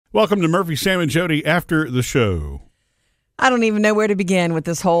Welcome to Murphy, Sam, and Jody after the show. I don't even know where to begin with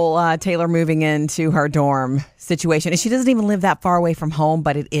this whole Taylor moving into her dorm situation. And she doesn't even live that far away from home,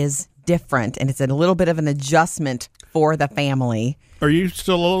 but it is different. And it's a little bit of an adjustment for the family. Are you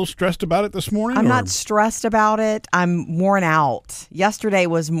still a little stressed about it this morning? I'm not stressed about it. I'm worn out. Yesterday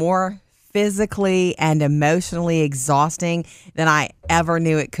was more physically and emotionally exhausting than I ever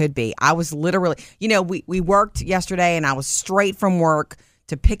knew it could be. I was literally, we worked yesterday and I was straight from work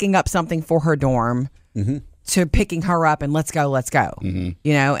to picking up something for her dorm, to picking her up and let's go,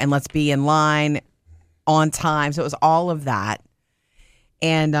 and let's be in line on time. So it was all of that.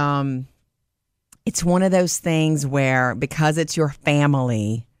 And it's one of those things where because it's your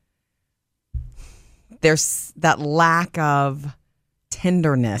family, there's that lack of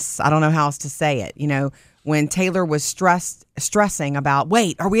tenderness. I don't know how else to say it. When Taylor was stressing about,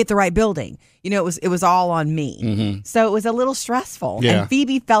 wait, are we at the right building? It was all on me. So it was a little stressful. Yeah. And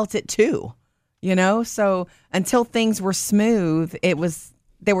Phoebe felt it too. So until things were smooth,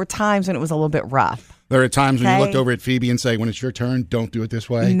 there were times when it was a little bit rough. There are times when you looked over at Phoebe and say, when it's your turn, don't do it this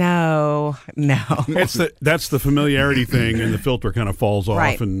way. No. That's the familiarity thing, and the filter kind of falls off.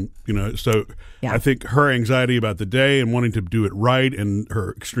 Right. And, so Yeah. I think her anxiety about the day and wanting to do it right and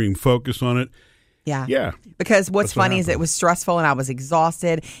her extreme focus on it. Yeah. Yeah. Because what's That's what funny is it happened. was stressful and I was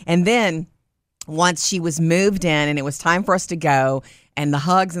exhausted. And then once she was moved in and it was time for us to go and the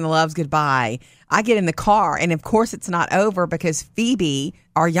hugs and the loves goodbye, I get in the car and of course it's not over because Phoebe,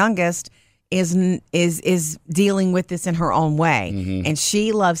 our youngest, is dealing with this in her own way. And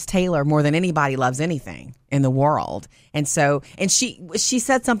she loves Taylor more than anybody loves anything in the world. And so, and she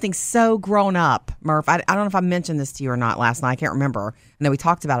said something so grown up, Murph. I don't know if I mentioned this to you or not last night. I can't remember. I know we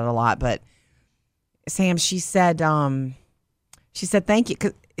talked about it a lot, but Sam, she said thank you.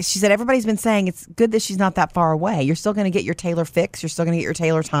 'Cause she said everybody's been saying it's good that she's not that far away. You're still going to get your Taylor fix. You're still going to get your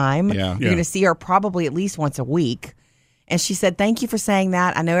Taylor time. Yeah. You're going to see her probably at least once a week. And she said, thank you for saying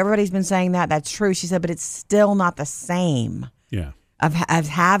that. I know everybody's been saying that. That's true. She said, but it's still not the same Yeah. of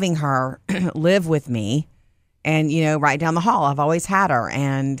having her live with me and, right down the hall. I've always had her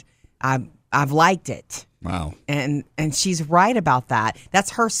and I've liked it. Wow. And she's right about that.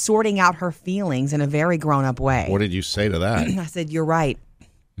 That's her sorting out her feelings in a very grown-up way. What did you say to that? I said, you're right.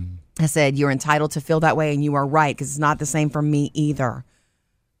 I said, you're entitled to feel that way, and you are right, because it's not the same for me either.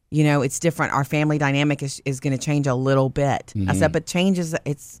 It's different. Our family dynamic is going to change a little bit. I said, but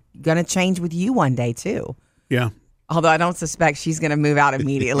it's going to change with you one day, too. Yeah. Although I don't suspect she's going to move out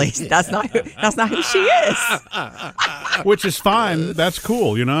immediately. That's not who she is. Which is fine. That's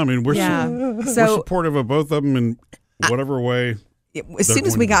cool. We're Yeah. we're So supportive of both of them in whatever way. as soon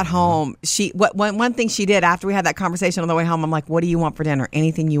as we got home, one thing she did after we had that conversation on the way home, I'm like, what do you want for dinner?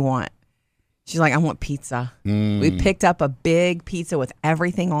 Anything you want. She's like, I want pizza. We picked up a big pizza with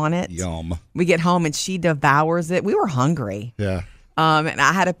everything on it. Yum. We get home and she devours it. We were hungry. Yeah. And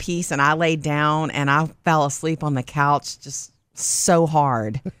I had a piece and I laid down and I fell asleep on the couch just so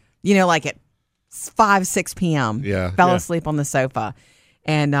hard. Like at 5, 6 p.m. Yeah. Fell Yeah. asleep on the sofa.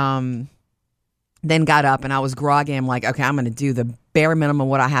 And then got up and I was groggy. I'm like, okay, I'm going to do the bare minimum of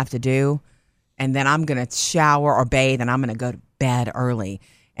what I have to do. And then I'm going to shower or bathe and I'm going to go to bed early.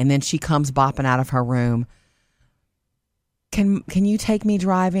 And then she comes bopping out of her room. Can you take me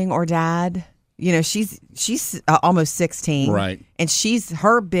driving or dad? She's almost 16. Right. And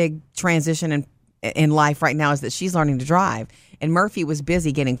her big transition in life right now is that she's learning to drive. And Murphy was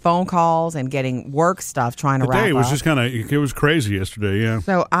busy getting phone calls and getting work stuff trying to The wrap day was up. just it was crazy yesterday. Yeah.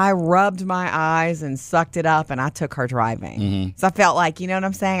 So I rubbed my eyes and sucked it up and I took her driving. So I felt like, you know what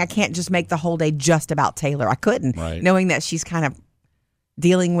I'm saying? I can't just make the whole day just about Taylor. I couldn't, Right. knowing that she's kind of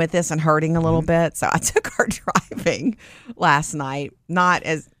dealing with this and hurting a little bit. So I took her driving last night.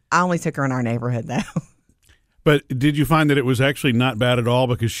 I only took her in our neighborhood though. But did you find that it was actually not bad at all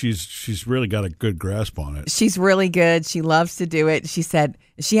because she's really got a good grasp on it? She's really good. She loves to do it. She said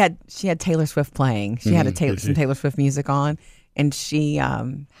she had Taylor Swift playing. She had some Taylor Swift music on, and she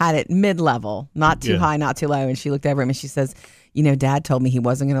had it mid-level, not too high, not too low. And she looked over at me and she says, Dad told me he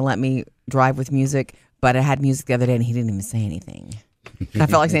wasn't going to let me drive with music, but I had music the other day and he didn't even say anything. And I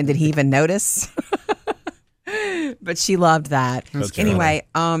felt like saying, did he even notice? But she loved that. That's Anyway,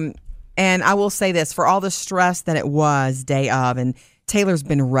 and I will say this, for all the stress that it was day of, and Taylor's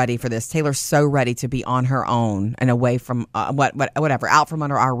been ready for this. Taylor's so ready to be on her own and away from whatever, out from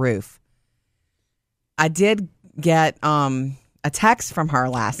under our roof. I did get a text from her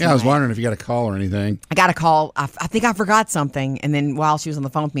last night. Yeah, I was wondering if you got a call or anything. I got a call. I think I forgot something, and then while she was on the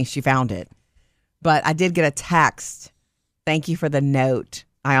phone with me, she found it. But I did get a text. Thank you for the note.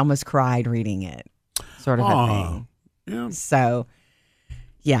 I almost cried reading it, sort of a thing. Yeah. So,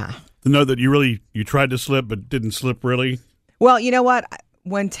 Yeah. To know that you tried to slip but didn't slip really. Well, you know what?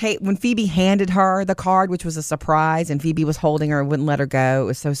 When Phoebe handed her the card, which was a surprise, and Phoebe was holding her and wouldn't let her go, it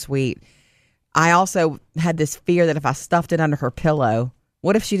was so sweet. I also had this fear that if I stuffed it under her pillow,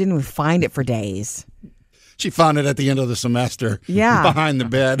 what if she didn't even find it for days? She found it at the end of the semester. Yeah. Behind the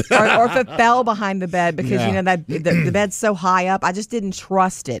bed. or if it fell behind the bed because, Yeah. you know, that the bed's so high up. I just didn't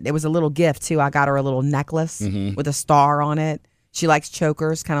trust it. It was a little gift, too. I got her a little necklace with a star on it. She likes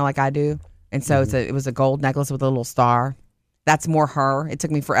chokers, kind of like I do. And so it was a gold necklace with a little star. That's more her. It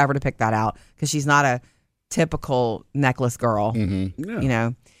took me forever to pick that out because she's not a typical necklace girl, you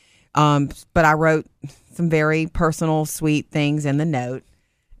know. But I wrote some very personal, sweet things in the note.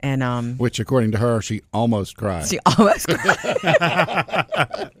 And Which, according to her, she almost cried. she almost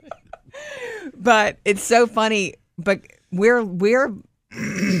cried. But it's so funny. But we're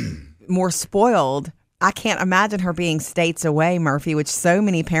more spoiled. I can't imagine her being states away, Murphy, which so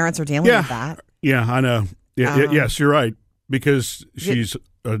many parents are dealing with that. Yeah, I know. Yes, you're right. Because she's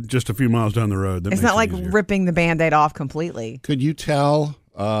just a few miles down the road. That It's makes not it like easier. ripping the Band-Aid off completely. Could you tell,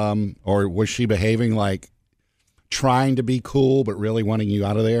 or was she behaving like trying to be cool but really wanting you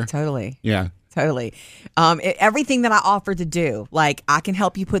out of there? Totally. Yeah. Totally. Everything that I offered to do, like I can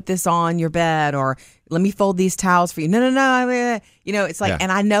help you put this on your bed or let me fold these towels for you. No. You know, it's like, Yeah.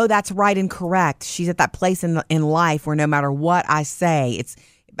 and I know that's right and correct. She's at that place in life where no matter what I say,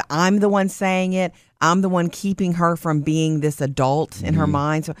 I'm the one saying it. I'm the one keeping her from being this adult in her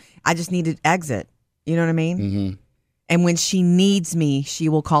mind. So I just need to exit. You know what I mean? Mm-hmm. And when she needs me, she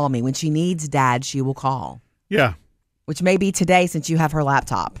will call me. When she needs dad, she will call. Yeah. Which may be today since you have her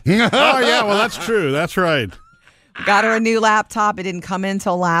laptop. Oh, yeah. Well, that's true. That's right. Got her a new laptop. It didn't come in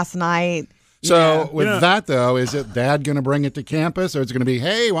till last night. So with Yeah. that, though, is it Dad going to bring it to campus, or it's going to be,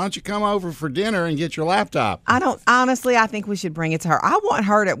 hey, why don't you come over for dinner and get your laptop? I think we should bring it to her. I want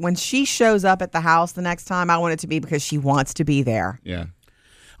her to, when she shows up at the house the next time, I want it to be because she wants to be there. Yeah.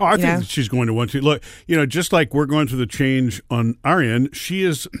 Oh, I think know? that she's going to want to. Look, you know, just like we're going through the change on our end, she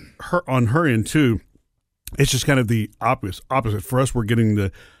is on her end, too. It's just kind of the opposite. For us, we're getting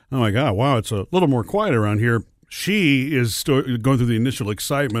the, oh, my God, wow, it's a little more quiet around here. She is going through the initial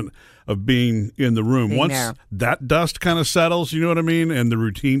excitement of being in the room. Once that dust kind of settles, you know what I mean, and the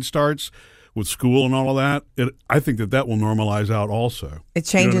routine starts with school and all of that, I think that will normalize out also. It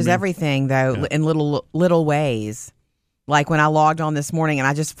changes You know what I mean? everything, though, Yeah. in little ways. Like when I logged on this morning and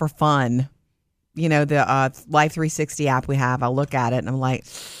I just, for fun, you know, the Life 360 app we have, I look at it and I'm like,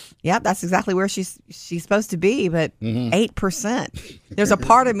 yep, that's exactly where she's supposed to be, but 8%. There's a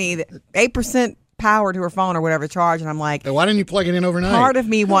part of me that 8% power to her phone or whatever charge, and I'm like, Why didn't you plug it in overnight? part of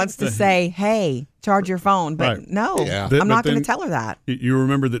me wants to say, hey, charge your phone, but Right. no, Yeah. I'm not But going then to tell her that. You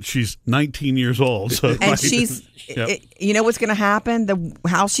remember that she's 19 years old. So And she's, Yep. you know what's going to happen?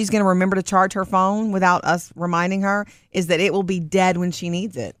 How she's going to remember to charge her phone without us reminding her is that it will be dead when she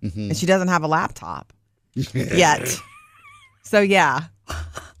needs it, and she doesn't have a laptop yet. So yeah,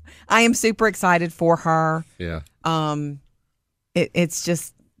 I am super excited for her. Yeah. It's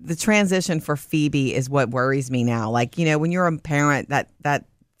just the transition for Phoebe is what worries me now. Like, you know, when you're a parent, that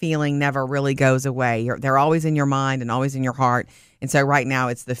feeling never really goes away. They're always in your mind and always in your heart. And so right now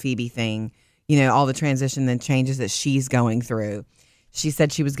it's the Phoebe thing, you know, all the transition and changes that she's going through. She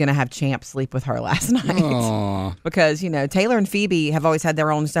said she was going to have Champ sleep with her last night Aw. because, you know, Taylor and Phoebe have always had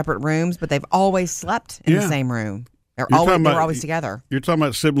their own separate rooms, but they've always slept in the Yeah. same room. They talking were about- always together. You're talking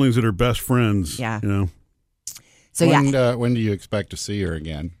about siblings that are best friends. Yeah. You know. So yeah, When do you expect to see her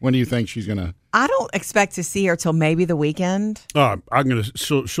again? When do you think she's going to? I don't expect to see her till maybe the weekend.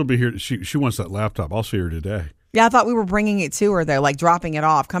 She'll be here. She wants that laptop. I'll see her today. Yeah, I thought we were bringing it to her though, like dropping it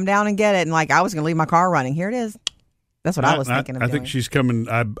off. Come down and get it, and like I was going to leave my car running. Here it is. That's what I was thinking of I doing. think she's coming.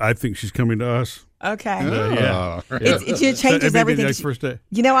 I think she's coming to us. Okay. Yeah. It changes Maybe everything. the first day.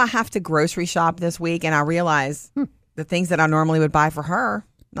 You know, I have to grocery shop this week, and I realize the things that I normally would buy for her,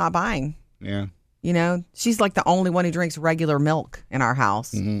 not buying. Yeah. You know, she's like the only one who drinks regular milk in our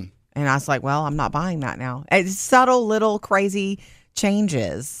house. And I was like, well, I'm not buying that now. It's subtle little crazy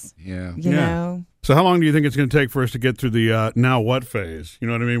changes, Yeah. you know? So how long do you think it's going to take for us to get through the now what phase? You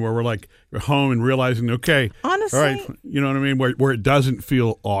know what I mean? Where we're like we're home and realizing, okay, Honestly, all right, you know what I mean? Where it doesn't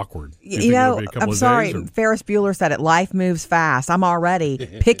feel awkward. Do you think it'll know, be a couple I'm of sorry. days, or- Ferris Bueller said it. Life moves fast. I'm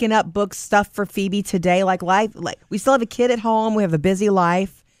already picking up book stuff for Phoebe today. Like we still have a kid at home. We have a busy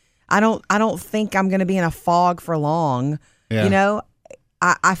life. I don't think I'm going to be in a fog for long. Yeah. You know,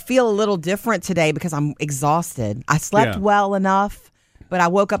 I feel a little different today because I'm exhausted. I slept Yeah. well enough, But I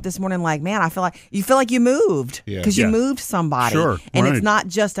woke up this morning like, man, I feel like you moved because you moved somebody. Sure. And right. it's not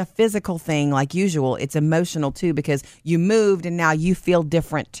just a physical thing like usual. It's emotional too because you moved and now you feel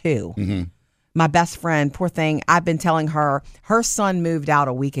different too. Mm-hmm. My best friend, poor thing, I've been telling her son moved out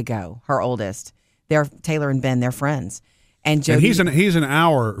a week ago, her oldest. They're Taylor and Ben, they're friends. And Jody, he's an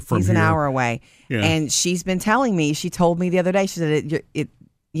hour from he's here. an hour away. Yeah. And she's been telling me, she told me the other day, she said,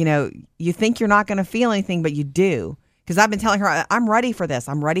 you think you're not going to feel anything, but you do. Because I've been telling her, I'm ready for this.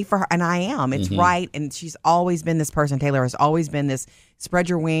 I'm ready for her. And I am. It's right. And she's always been this person. Taylor has always been this spread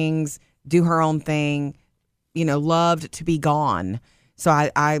your wings, do her own thing, loved to be gone. So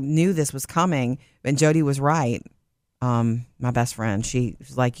I knew this was coming, and Jody was right. My best friend, she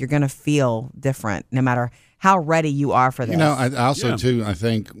was like, you're going to feel different no matter how ready you are for this. I also, too, I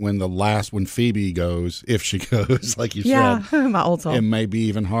think when Phoebe goes, if she goes, like you said, my old soul. it may be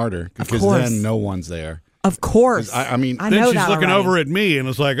even harder because then no one's there. Of course. I mean, I then know she's that looking already. over at me, and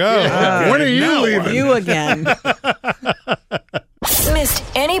it's like, okay, when are you now leaving? what? You again. Missed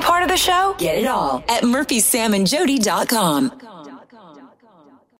any part of the show? Get it all at murphysamandjody.com.